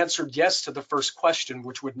them answered yes to the first question,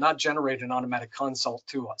 which would not generate an automatic consult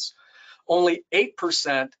to us. Only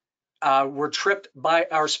 8% were tripped by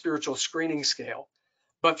our spiritual screening scale,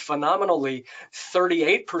 but phenomenally,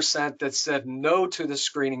 38% that said no to the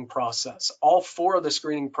screening process. All 4 of the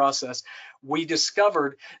screening process, we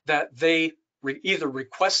discovered that they either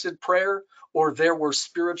requested prayer or there were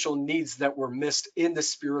spiritual needs that were missed in the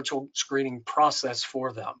spiritual screening process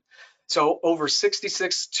for them. So over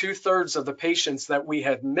 66, 2/3 of the patients that we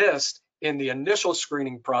had missed in the initial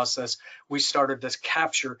screening process, we started to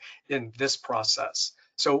capture in this process.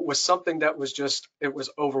 So it was something that was just, it was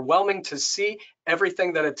overwhelming to see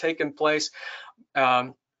everything that had taken place.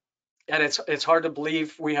 And it's hard to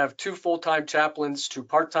believe we have 2 full-time chaplains, 2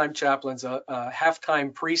 part-time chaplains, a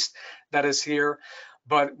half-time priest that is here.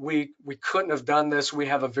 But we couldn't have done this. We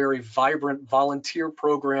have a very vibrant volunteer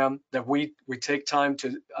program that we take time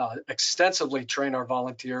to extensively train our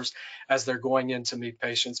volunteers as they're going in to meet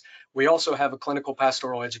patients. We also have a clinical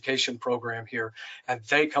pastoral education program here, and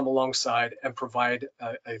they come alongside and provide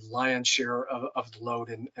a lion's share of the load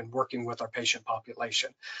in working with our patient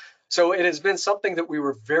population. So it has been something that we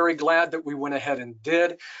were very glad that we went ahead and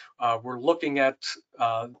did. We're looking at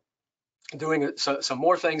doing some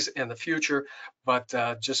more things in the future, but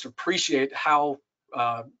just appreciate how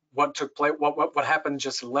what took place, what happened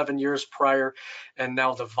just 11 years prior, and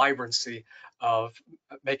now the vibrancy of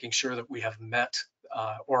making sure that we have met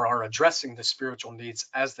or are addressing the spiritual needs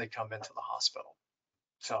as they come into the hospital.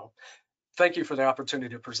 So thank you for the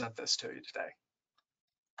opportunity to present this to you today.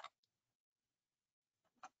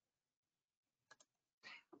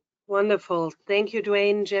 Wonderful. Thank you,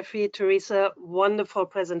 Dwayne, Jeffrey, Teresa. Wonderful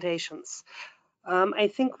presentations. I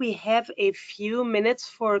think we have a few minutes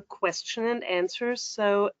for question and answers.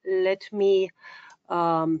 So let me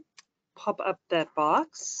pop up that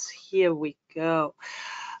box. Here we go.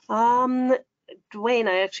 Dwayne,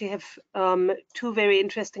 I actually have two very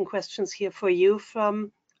interesting questions here for you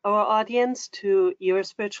from our audience to your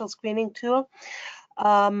spiritual screening tool.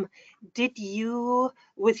 Did you,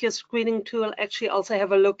 with your screening tool, actually also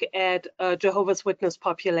have a look at Jehovah's Witness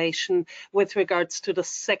population with regards to the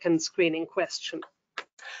second screening question?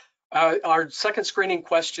 Our second screening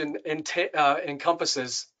question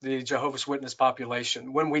encompasses the Jehovah's Witness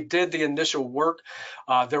population. When we did the initial work,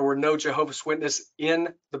 there were no Jehovah's Witness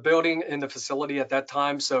in the building, in the facility at that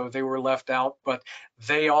time, so they were left out, but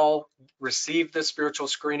they all received the spiritual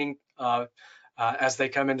screening as they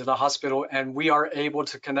come into the hospital, and we are able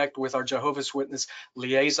to connect with our Jehovah's Witness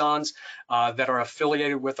liaisons that are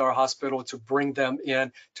affiliated with our hospital to bring them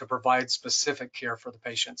in to provide specific care for the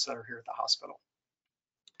patients that are here at the hospital.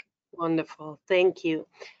 Wonderful, thank you.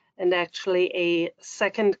 And actually a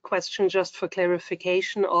second question just for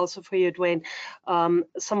clarification, also for you, Dwayne.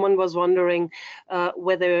 Someone was wondering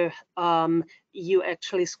whether you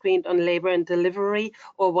actually screened on labor and delivery,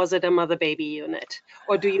 or was it a mother-baby unit?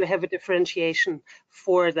 Or do you have a differentiation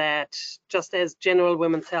for that, just as general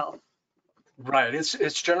women's health? Right,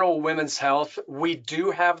 it's general women's health. We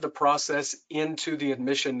do have the process into the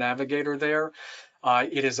admission navigator there.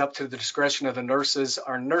 It is up to the discretion of the nurses.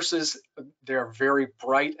 Our nurses, they're very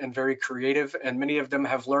bright and very creative, and many of them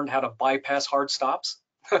have learned how to bypass hard stops.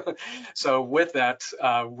 So with that,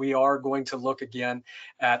 we are going to look again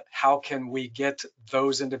at how can we get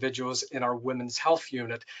those individuals in our women's health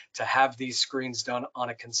unit to have these screens done on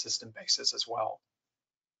a consistent basis as well.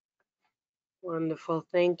 Wonderful,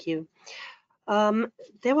 thank you.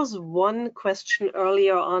 There was one question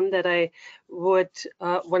earlier on that I would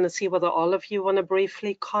want to see whether all of you want to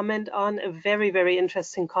briefly comment on. A very, very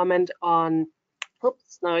interesting comment on,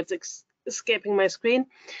 oops, now it's escaping my screen.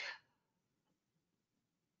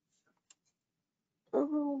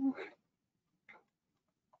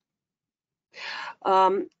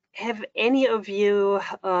 Have any of you,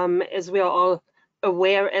 as we are all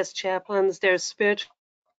aware as chaplains, there's spiritual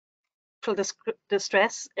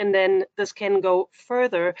distress, and then this can go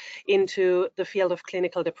further into the field of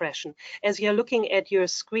clinical depression. As you're looking at your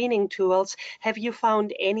screening tools, have you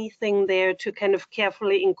found anything there to kind of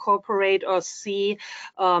carefully incorporate or see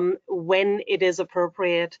when it is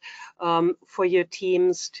appropriate for your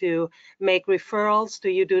teams to make referrals?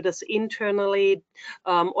 Do you do this internally,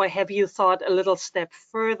 or have you thought a little step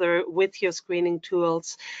further with your screening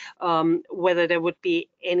tools, whether there would be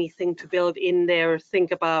anything to build in there,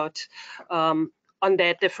 think about on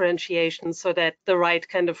that differentiation so that the right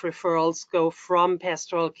kind of referrals go from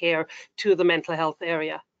pastoral care to the mental health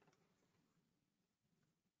area?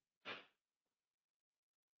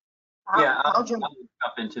 Yeah, I'll jump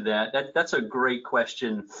into that. That's a great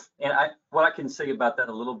question. And what I can say about that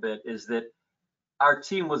a little bit is that our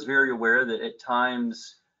team was very aware that at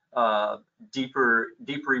times deeper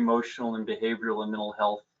emotional and behavioral and mental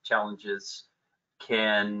health challenges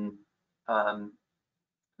can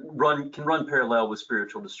run parallel with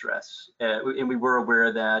spiritual distress, and we were aware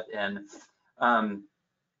of that. And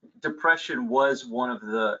depression was one of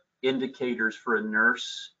the indicators for a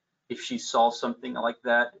nurse if she saw something like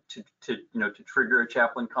that to trigger a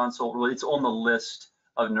chaplain consult. Really, it's on the list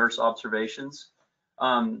of nurse observations.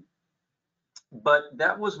 But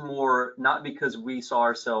that was more not because we saw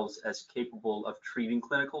ourselves as capable of treating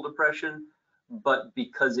clinical depression, but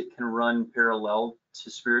because it can run parallel to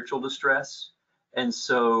spiritual distress. And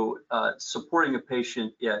so supporting a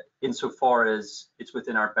patient insofar as it's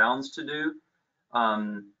within our bounds to do,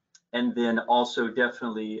 and then also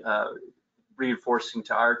definitely reinforcing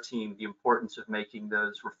to our team the importance of making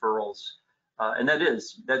those referrals. And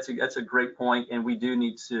that's a great point, and we do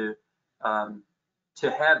need to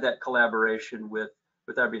have that collaboration with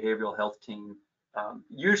our behavioral health team.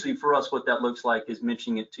 Usually for us, what that looks like is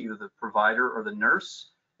mentioning it to either the provider or the nurse,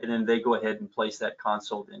 and then they go ahead and place that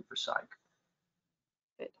consult in for psych.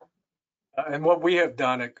 And what we have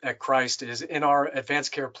done at Christ is in our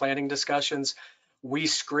advanced care planning discussions, we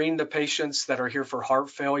screen the patients that are here for heart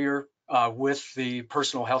failure with the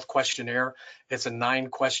personal health questionnaire. It's a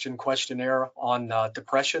 9-question questionnaire on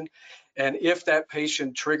depression. And if that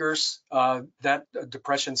patient triggers that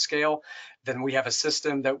depression scale, then we have a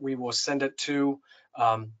system that we will send it to.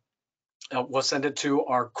 We'll send it to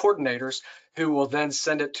our coordinators, who will then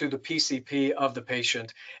send it to the PCP of the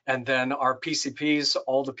patient. And then our PCPs,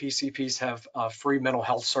 all the PCPs have free mental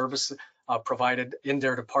health service provided in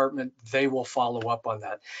their department. They will follow up on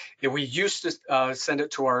that. And we used to send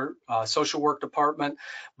it to our social work department,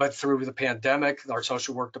 but through the pandemic, our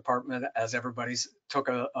social work department, as everybody's took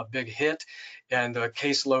a big hit, and the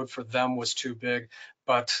caseload for them was too big.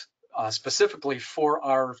 But specifically for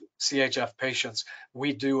our CHF patients,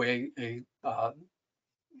 we do a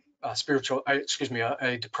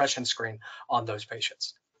depression screen on those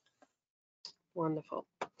patients. Wonderful.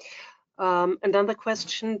 Another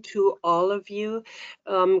question to all of you.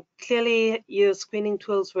 Clearly, your screening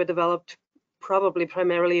tools were developed probably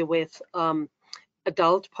primarily with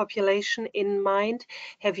adult population in mind.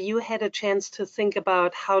 Have you had a chance to think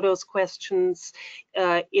about how those questions,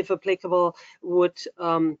 if applicable, would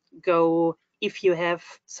go if you have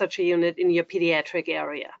such a unit in your pediatric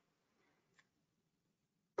area?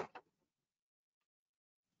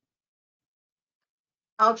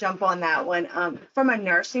 I'll jump on that one. From a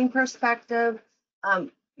nursing perspective,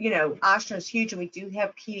 Ochsner is huge, and we do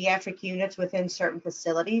have pediatric units within certain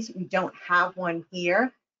facilities. We don't have one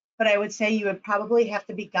here, but I would say you would probably have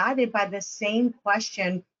to be guided by the same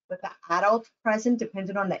question with the adult present,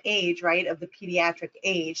 depending on the age, right, of the pediatric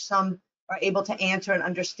age. Some are able to answer and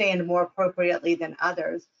understand more appropriately than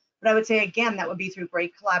others. But I would say, again, that would be through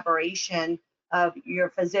great collaboration of your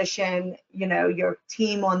physician, your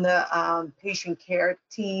team on the patient care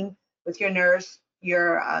team with your nurse.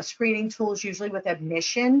 Your screening tools, usually with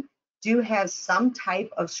admission, do have some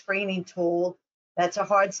type of screening tool. That's a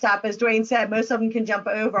hard stop, as Dwayne said. Most of them can jump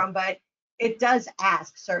over them, but it does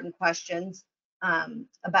ask certain questions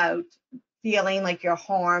about feeling like you're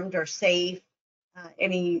harmed or safe,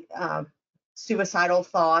 any suicidal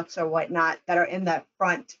thoughts or whatnot that are in that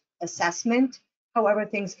front assessment. However,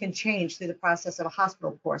 things can change through the process of a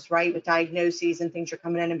hospital course, right, with diagnoses and things you're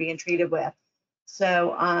coming in and being treated with.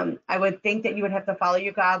 So I would think that you would have to follow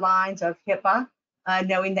your guidelines of HIPAA,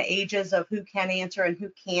 knowing the ages of who can answer and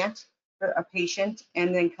who can't for a patient,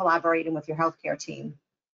 and then collaborating with your healthcare team.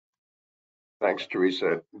 Thanks,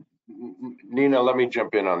 Teresa. Nina, let me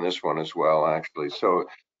jump in on this one as well, actually. So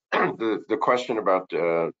the question about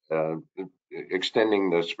extending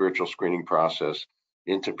the spiritual screening process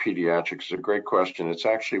into pediatrics is a great question. It's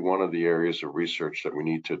actually one of the areas of research that we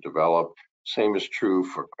need to develop. Same is true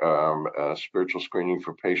for spiritual screening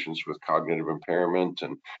for patients with cognitive impairment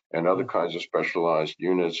and other kinds of specialized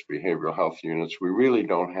units, behavioral health units. We really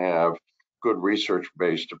don't have good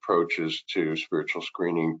research-based approaches to spiritual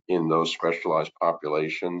screening in those specialized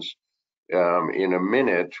populations. In a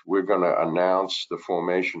minute, we're going to announce the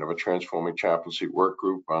formation of a Transforming Chaplaincy work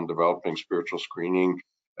group on developing spiritual screening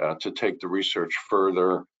to take the research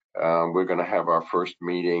further. We're going to have our first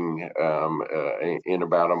meeting in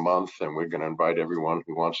about a month, and we're going to invite everyone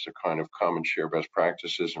who wants to kind of come and share best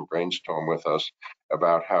practices and brainstorm with us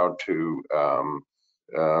about how to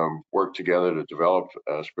work together to develop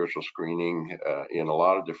spiritual screening in a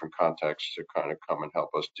lot of different contexts to kind of come and help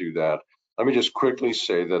us do that. Let me just quickly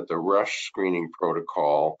say that the RUSH screening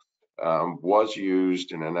protocol was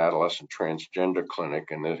used in an adolescent transgender clinic,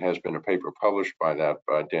 and there has been a paper published by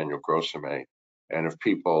Daniel Grossame. And if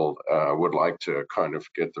people would like to kind of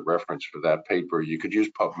get the reference for that paper, you could use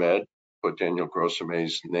PubMed, put Daniel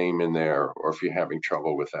Grossame's name in there, or if you're having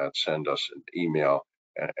trouble with that, send us an email,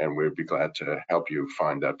 and we'd be glad to help you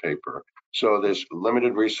find that paper. So there's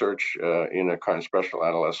limited research in a kind of special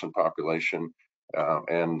adolescent population,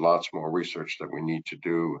 and lots more research that we need to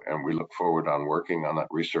do, and we look forward on working on that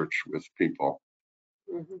research with people.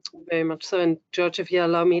 Very much so. And George, if you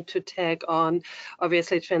allow me to tag on,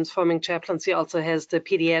 obviously Transforming Chaplaincy also has the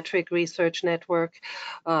Pediatric Research Network.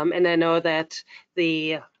 And I know that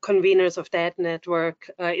the conveners of that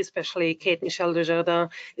network, especially Kate Michelle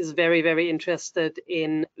Desjardins, is very, very interested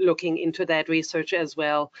in looking into that research as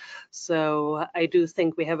well. So I do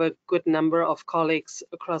think we have a good number of colleagues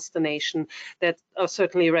across the nation that are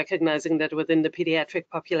certainly recognizing that within the pediatric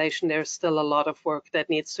population, there's still a lot of work that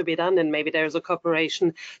needs to be done. And maybe there's a cooperation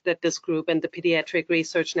that this group and the Pediatric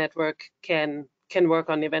Research Network can work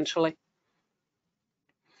on eventually.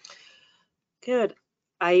 Good.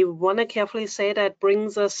 I want to carefully say that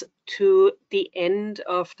brings us to the end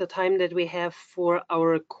of the time that we have for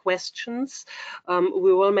our questions.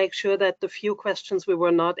 We will make sure that the few questions we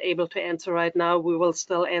were not able to answer right now, we will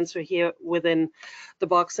still answer here within the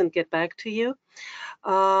box and get back to you.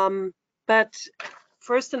 But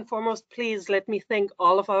first and foremost, please let me thank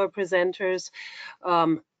all of our presenters.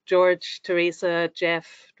 George, Teresa,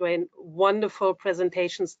 Jeff, Dwayne, wonderful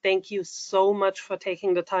presentations. Thank you so much for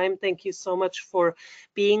taking the time. Thank you so much for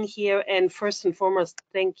being here. And first and foremost,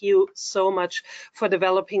 thank you so much for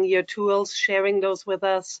developing your tools, sharing those with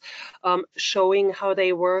us, showing how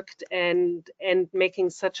they worked, and making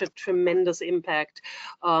such a tremendous impact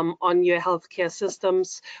on your healthcare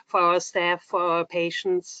systems, for our staff, for our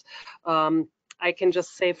patients. I can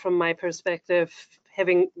just say from my perspective,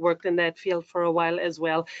 having worked in that field for a while as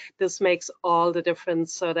well, this makes all the difference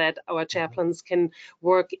so that our chaplains can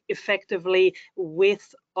work effectively with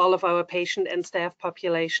all of our patient and staff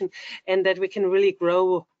population, and that we can really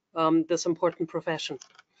grow this important profession.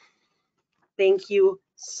 Thank you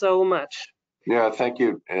so much. Yeah, thank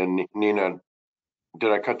you. And Nina,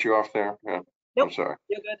 did I cut you off there? Yeah, Nope, I'm sorry.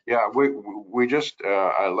 you're good. Yeah, we just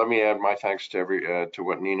let me add my thanks to to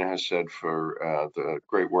what Nina has said for the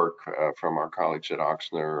great work from our colleagues at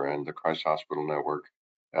Ochsner and the Christ Hospital Network.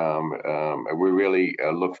 We really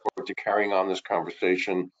look forward to carrying on this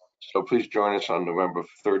conversation. So please join us on November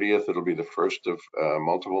 30th. It'll be the first of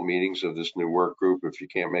multiple meetings of this new work group. If you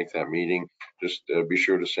can't make that meeting, just be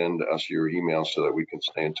sure to send us your email so that we can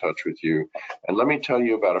stay in touch with you. And let me tell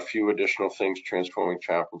you about a few additional things Transforming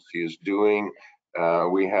Chaplaincy is doing.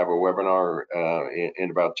 We have a webinar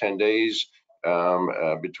in about 10 days,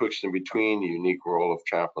 betwixt and between the unique role of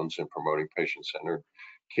chaplains in promoting patient-centered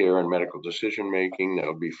care and medical decision-making.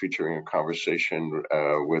 That'll be featuring a conversation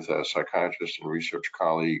with a psychiatrist and research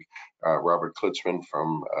colleague, Robert Klitzman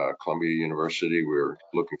from Columbia University. We're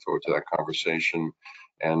looking forward to that conversation.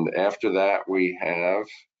 And after that, we have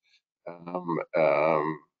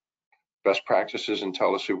best practices in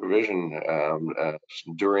telesupervision.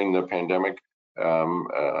 During the pandemic, a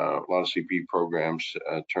lot of CPE programs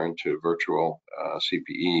turned to virtual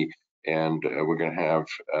CPE, and we're going to have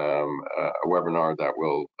a webinar that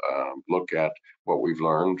will look at what we've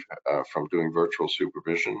learned from doing virtual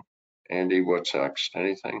supervision. Andy, what's next?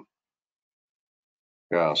 Anything?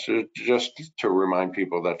 Yeah, so just to remind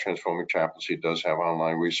people that Transforming Chaplaincy does have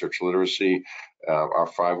online research literacy. Our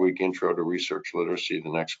 5-week intro to research literacy,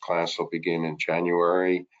 the next class will begin in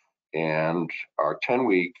January, and our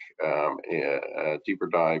 10-week deeper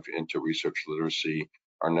dive into research literacy,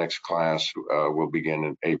 our next class will begin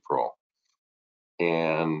in April.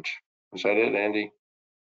 And is that it, Andy?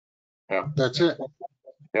 Yeah, That's it.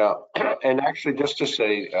 Yeah, and actually, just to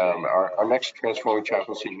say, our next Transforming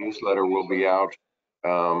Chaplaincy newsletter will be out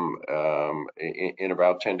in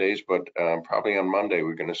about 10 days, but probably on Monday,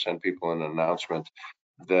 we're going to send people an announcement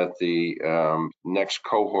that the next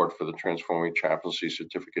cohort for the Transforming Chaplaincy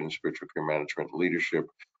Certificate in Spiritual Care Management Leadership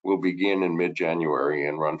will begin in mid-January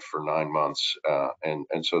and run for 9 months.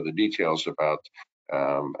 And so the details about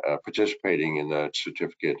participating in the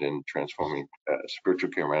certificate in Transforming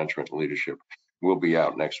Spiritual Care Management Leadership will be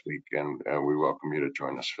out next week, and we welcome you to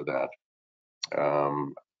join us for that.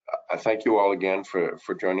 I thank you all again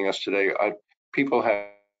for joining us today. People have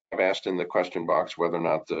asked in the question box whether or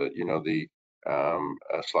not the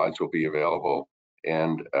slides will be available,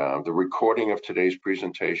 and the recording of today's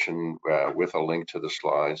presentation with a link to the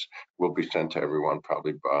slides will be sent to everyone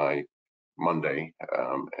probably by Monday,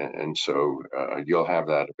 and so you'll have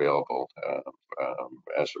that available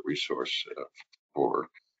as a resource for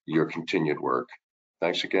your continued work.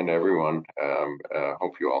 Thanks again to everyone.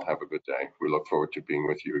 Hope you all have a good day. We look forward to being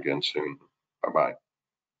with you again soon. Bye-bye.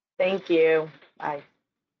 Thank you. Bye.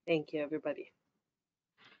 Thank you, everybody.